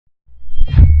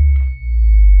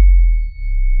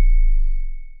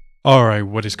Alright,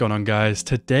 what is going on, guys?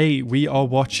 Today we are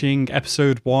watching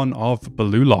episode 1 of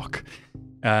Blue Lock.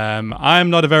 I'm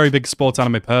not a very big sports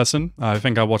anime person. I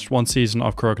think I watched one season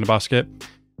of Kuroko no Basket.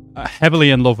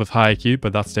 Heavily in love with Haikyuu,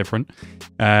 but that's different.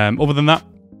 Other than that,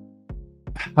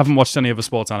 haven't watched any other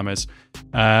sports animes.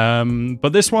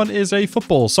 But this one is a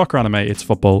soccer anime. It's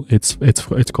football. It's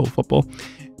called football.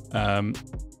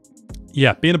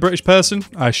 Yeah, being a British person,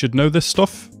 I should know this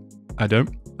stuff. I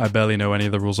don't. I barely know any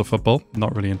of the rules of football.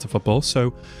 Not really into football.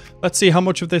 So let's see how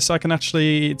much of this I can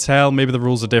actually tell. Maybe the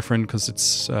rules are different because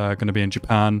it's going to be in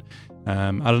Japan.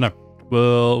 I don't know.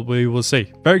 We will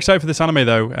see. Very excited for this anime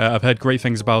though. I've heard great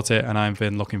things about it and I've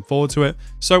been looking forward to it.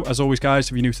 So as always, guys,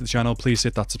 if you're new to the channel, please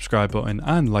hit that subscribe button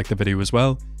and like the video as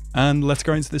well. And let's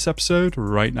go into this episode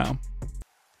right now.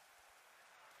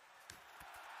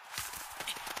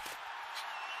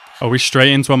 Are we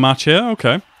straight into a match here?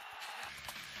 Okay.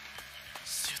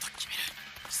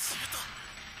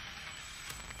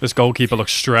 This goalkeeper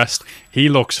looks stressed. He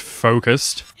looks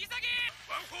focused.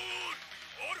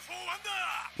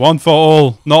 One for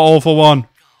all, not all for one.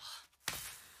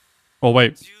 Oh,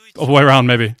 wait. All the way around,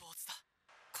 maybe.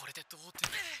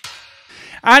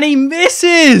 And he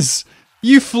misses!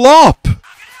 You flop!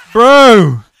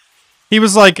 Bro! He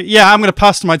was like, yeah, I'm going to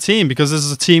pass to my team because this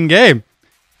is a team game.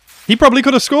 He probably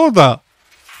could have scored that.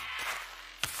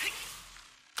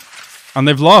 And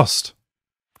they've lost.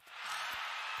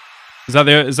 Is that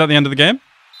the end of the game?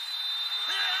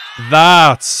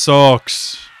 That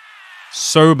sucks.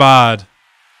 So bad.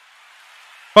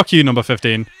 Fuck you, number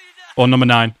 15. Or number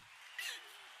 9.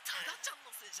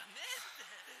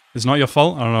 It's not your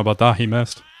fault? I don't know about that. He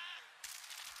missed.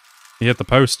 He hit the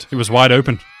post. It was wide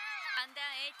open.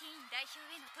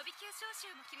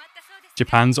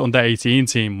 Japan's under 18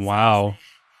 team. Wow.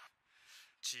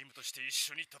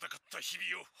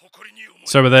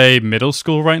 So are they middle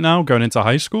school right now, going into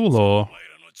high school, or?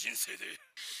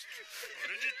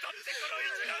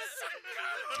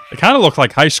 They kind of look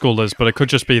like high schoolers, but it could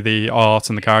just be the art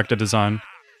and the character design.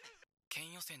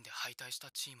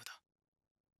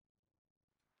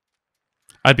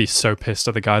 I'd be so pissed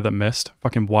at the guy that missed.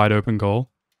 Fucking wide open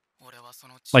goal.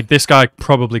 Like, this guy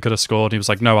probably could have scored. He was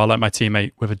like, no, I'll let my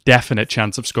teammate with a definite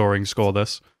chance of scoring score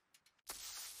this.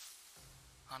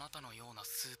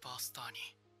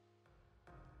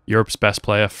 Europe's best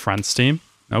player, France team.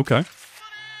 Okay.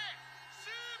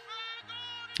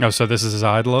 Oh, so this is his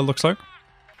idol, it looks like.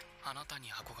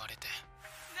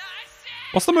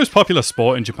 What's the most popular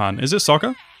sport in Japan? Is it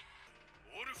soccer?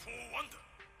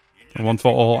 One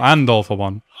for all and all for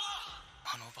one.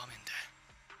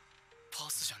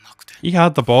 He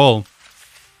had the ball.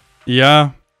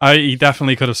 Yeah, he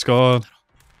definitely could have scored.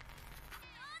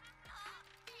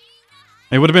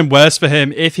 It would have been worse for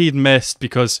him if he'd missed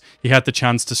because he had the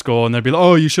chance to score and they'd be like,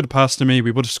 oh, you should have passed to me. We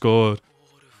would have scored.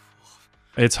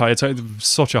 It's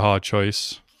such a hard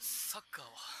choice.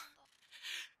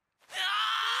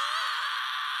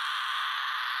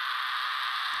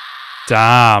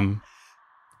 Damn.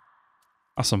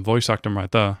 That's some voice acting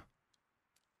right there.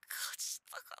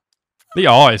 The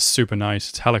art is super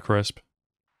nice. It's hella crisp.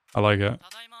 I like it.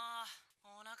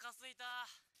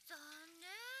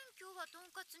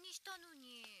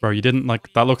 Bro, you didn't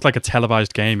like that looked like a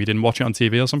televised game. You didn't watch it on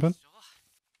TV or something?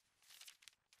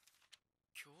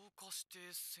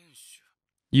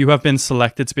 You have been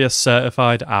selected to be a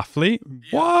certified athlete?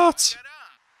 What?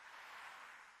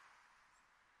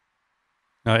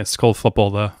 It's called football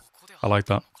there. I like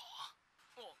that.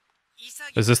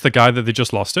 Is this the guy that they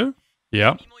just lost to?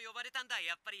 Yeah.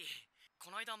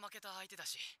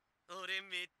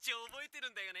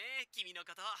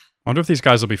 I wonder if these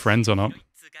guys will be friends or not.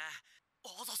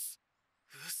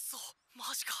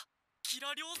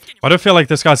 I don't feel like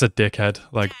this guy's a dickhead,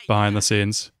 like, behind the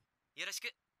scenes.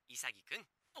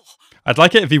 I'd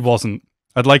like it if he wasn't.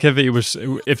 I'd like if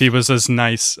he was as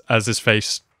nice as his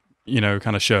face, you know,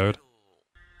 kind of showed.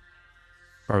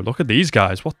 Bro, look at these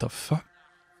guys. What the fuck?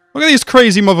 Look at these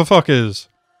crazy motherfuckers.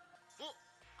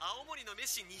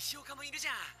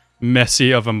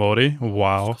 Messi of Amori.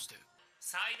 Wow.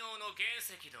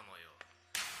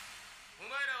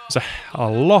 There's a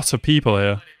lot of people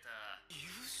here.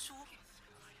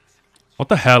 What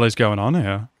the hell is going on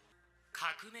here?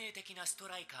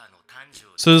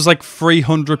 So there's like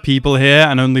 300 people here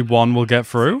and only one will get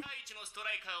through?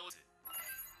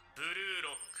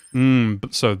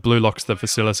 So Blue Lock's the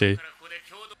facility.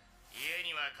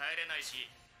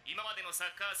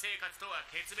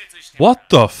 What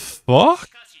the fuck?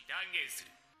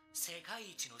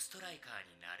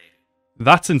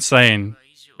 That's insane.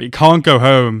 But you can't go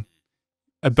home.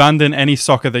 Abandon any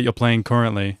soccer that you're playing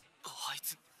currently.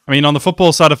 I mean, on the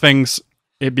football side of things,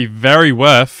 it'd be very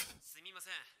worth.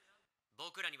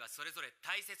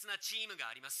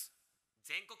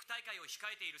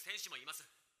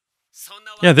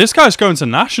 Yeah, this guy's going to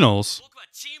nationals.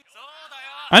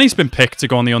 And he's been picked to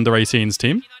go on the under-18s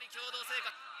team.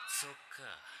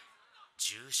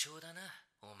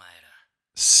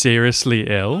 Seriously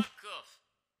ill?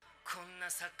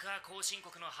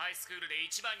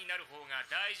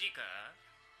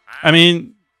 I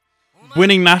mean,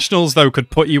 winning nationals, though, could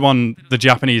put you on the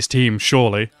Japanese team,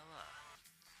 surely.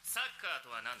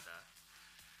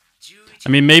 I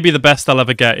mean, maybe the best they'll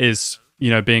ever get is, you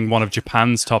know, being one of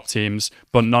Japan's top teams,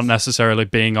 but not necessarily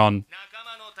being on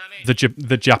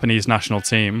the Japanese national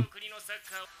team.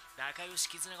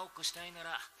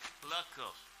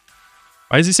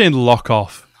 Why is he saying lock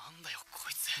off?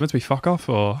 Meant to be fuck off,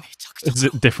 or is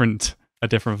it different? A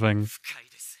different thing?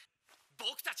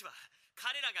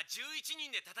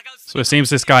 So it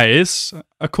seems this guy is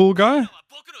a cool guy.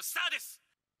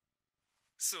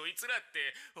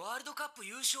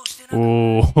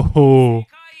 Oh,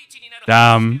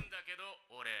 damn.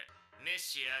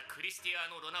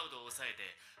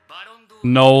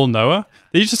 Noah?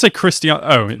 Did you just say Cristiano?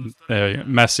 Oh,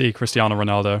 Messi, Cristiano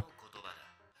Ronaldo.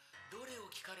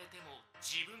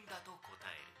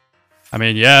 I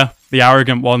mean, yeah, the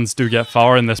arrogant ones do get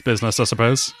far in this business, I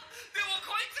suppose.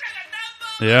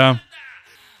 Yeah.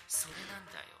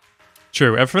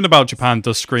 True, everything about Japan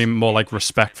does scream more like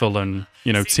respectful and,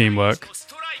 you know, teamwork.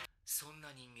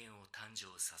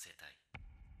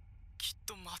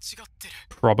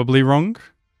 Probably wrong.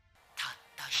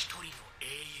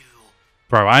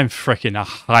 Bro, I'm freaking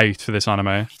hyped for this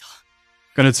anime.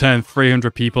 Gonna turn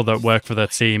 300 people that work for their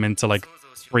team into, like,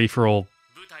 free-for-all.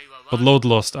 But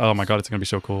Bloodlust, oh my god, it's gonna be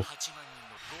so cool.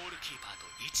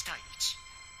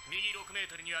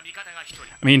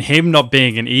 I mean, him not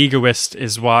being an egoist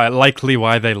is likely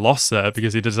why they lost there,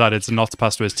 because he decided to not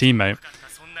pass to his teammate.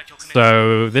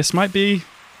 So this might be...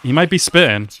 he might be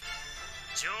spitting.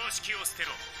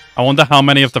 I wonder how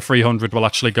many of the 300 will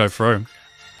actually go through.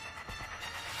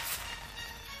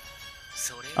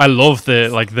 I love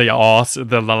the art,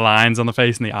 the lines on the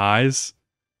face and the eyes.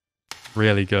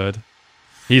 Really good.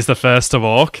 He's the first to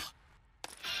walk.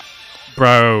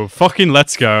 Bro, fucking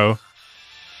let's go.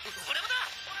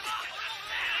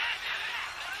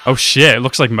 Oh shit, it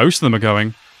looks like most of them are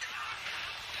going.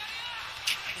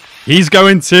 He's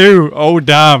going too! Oh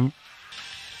damn.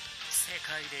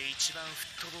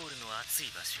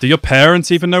 Do your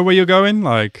parents even know where you're going?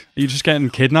 Like, are you just getting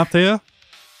kidnapped here?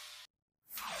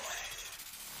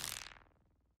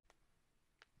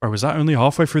 Or was that only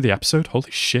halfway through the episode? Holy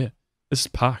shit. This is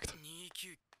packed.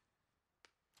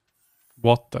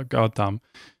 What the goddamn...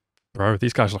 Bro,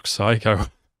 these guys look psycho.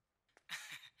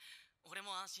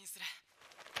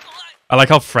 I like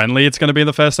how friendly it's going to be in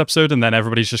the first episode, and then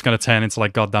everybody's just going to turn into,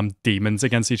 like, goddamn demons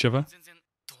against each other.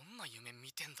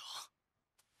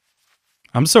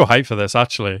 I'm so hyped for this,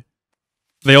 actually.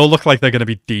 They all look like they're going to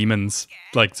be demons,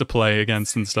 like, to play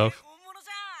against and stuff.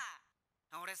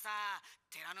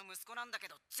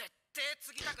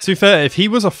 To be fair, if he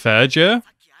was a third year,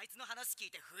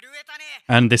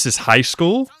 and this is high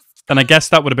school, then I guess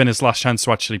that would have been his last chance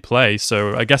to actually play,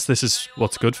 so I guess this is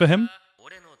what's good for him.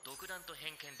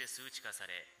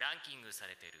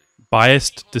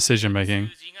 Biased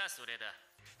decision-making.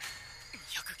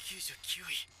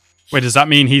 Wait, does that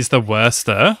mean he's the worst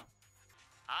there?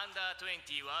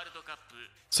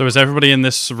 So is everybody in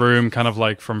this room kind of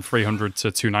like from 300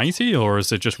 to 290, or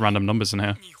is it just random numbers in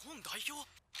here?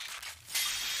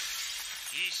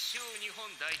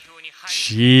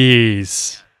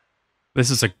 Jeez. This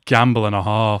is a gamble and a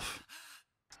half.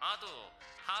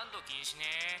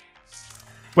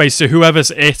 Wait, so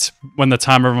whoever's it when the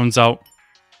timer runs out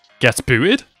gets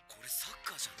booted?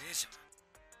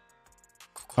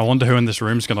 I wonder who in this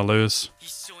room's gonna lose.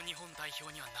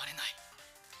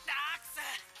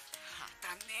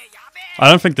 I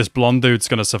don't think this blonde dude's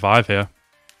gonna survive here.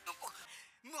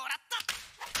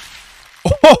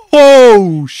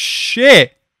 Oh,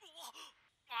 shit!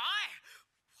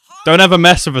 Don't ever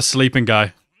mess with a sleeping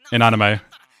guy in anime.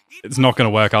 It's not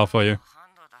gonna work out for you.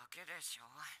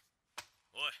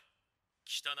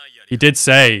 He did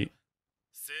say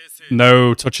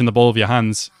no touching the ball with your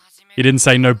hands. He didn't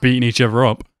say no beating each other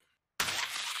up.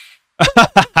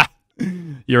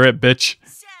 You're it, bitch.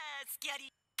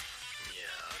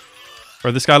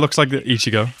 Bro, this guy looks like the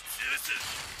Ichigo.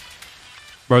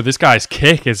 Bro, this guy's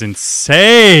kick is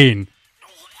insane.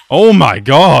 Oh my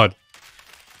god.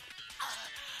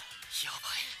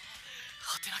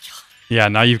 Yeah,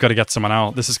 now you've got to get someone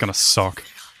out. This is gonna suck.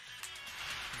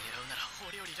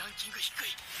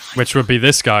 Which would be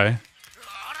this guy.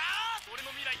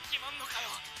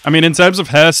 I mean, in terms of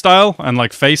hairstyle and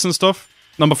like face and stuff,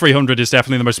 number 300 is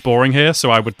definitely the most boring here,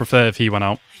 so I would prefer if he went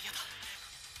out.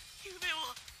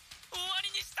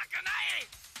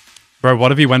 Bro,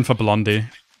 what if he went for Blondie?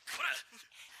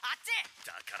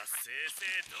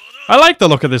 I like the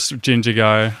look of this ginger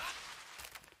guy.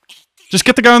 Just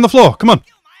get the guy on the floor. Come on.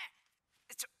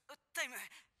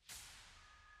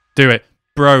 Do it.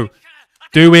 Bro.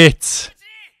 Do it.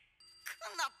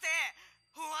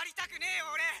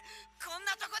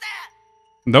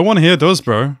 No one here does,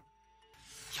 bro.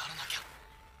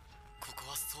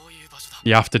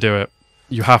 You have to do it.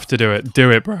 You have to do it. Do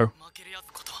it, bro.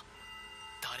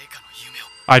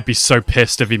 I'd be so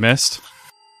pissed if he missed.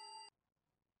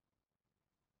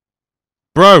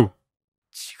 Bro.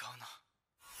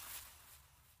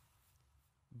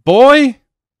 Boy.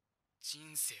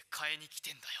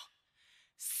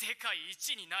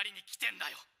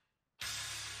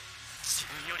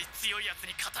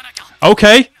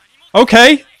 Okay.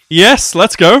 Okay. Yes,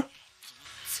 let's go.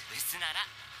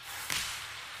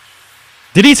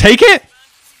 Did he take it?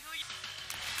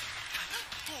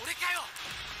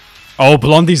 Oh,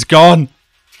 Blondie's gone.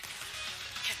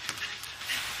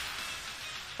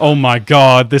 Oh my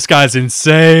god, this guy's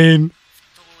insane.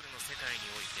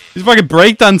 He's fucking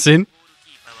breakdancing.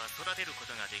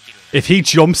 If he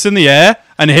jumps in the air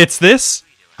and hits this...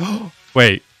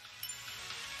 Wait.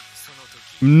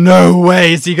 No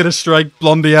way is he gonna strike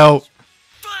Blondie out.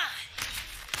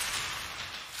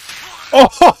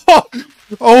 Oh,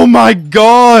 oh my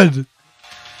god.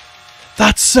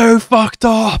 That's so fucked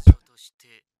up.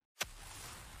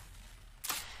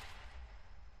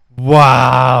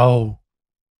 Wow.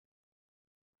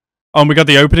 Oh, and we got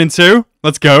the opening too.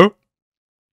 Let's go.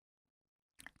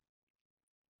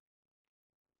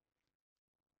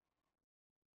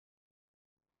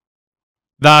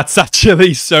 That's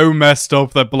actually so messed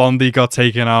up that Blondie got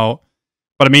taken out.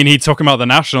 But I mean, he took him out the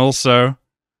Nationals, so...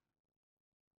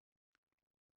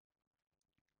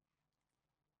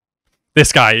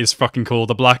 This guy is fucking cool.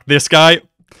 The black... This guy,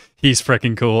 he's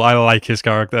freaking cool. I like his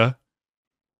character.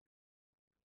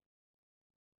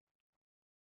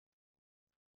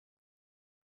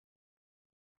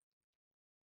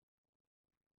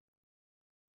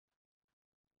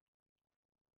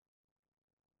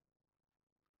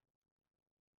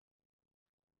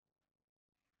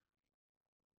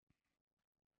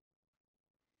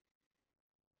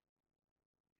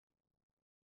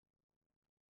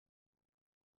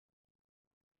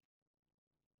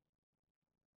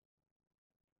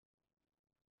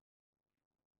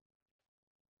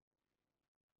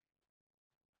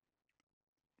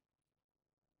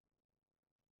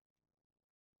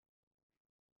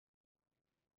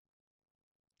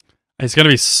 It's going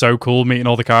to be so cool meeting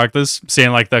all the characters,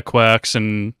 seeing like their quirks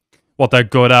and what they're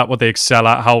good at, what they excel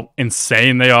at, how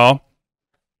insane they are.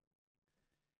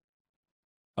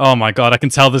 Oh my god, I can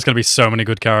tell there's going to be so many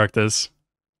good characters.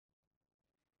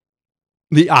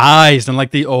 The eyes and like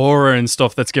the aura and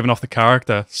stuff that's given off the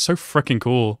character. So freaking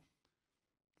cool.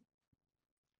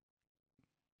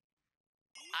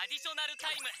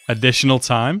 Additional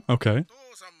time? Okay.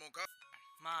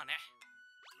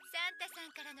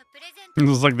 This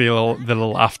is like the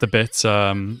little after bits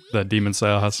that Demon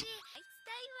Slayer has.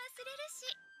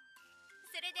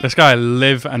 This guy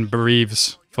lives and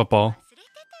breathes football.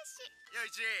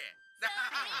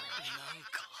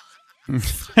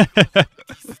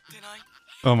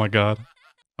 Oh my god.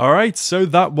 Alright, so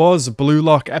that was Blue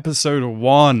Lock episode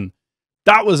 1.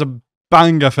 That was a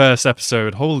banger first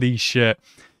episode. Holy shit.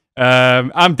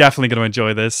 I'm definitely going to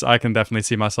enjoy this. I can definitely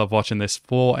see myself watching this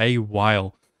for a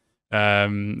while.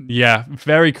 Yeah,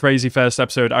 very crazy first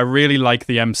episode. I really like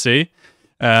the MC.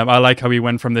 I like how he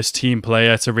went from this team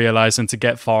player to realizing to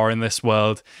get far in this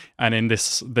world and in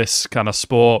this kind of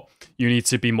sport, you need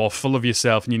to be more full of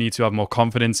yourself and you need to have more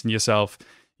confidence in yourself.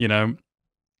 You know,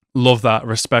 love that,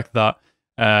 respect that.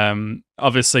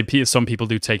 Obviously, some people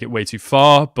do take it way too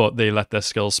far, but they let their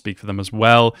skills speak for them as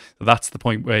well. That's the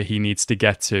point where he needs to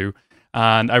get to.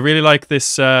 And I really like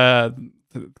this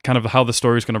kind of how the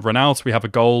story is going to run out. We have a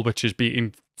goal, which is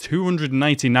beating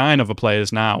 299 other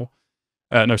players now.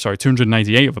 No, sorry,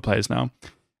 298 other players now.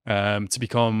 To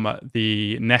become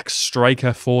the next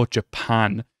striker for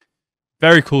Japan.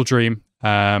 Very cool dream.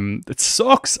 It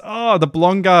sucks. Oh, the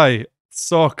blonde guy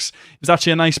sucks. He was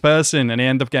actually a nice person and he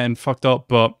ended up getting fucked up,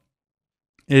 but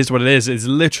it is what it is. It's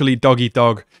literally dog eat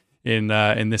dog in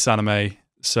this anime.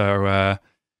 So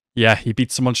yeah, he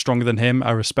beat someone stronger than him.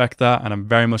 I respect that, and I'm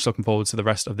very much looking forward to the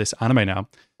rest of this anime now.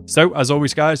 So, as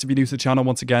always, guys, if you're new to the channel,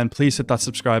 once again, please hit that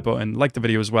subscribe button, like the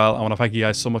video as well. I want to thank you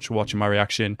guys so much for watching my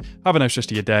reaction. Have a nice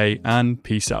rest of your day, and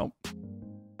peace out.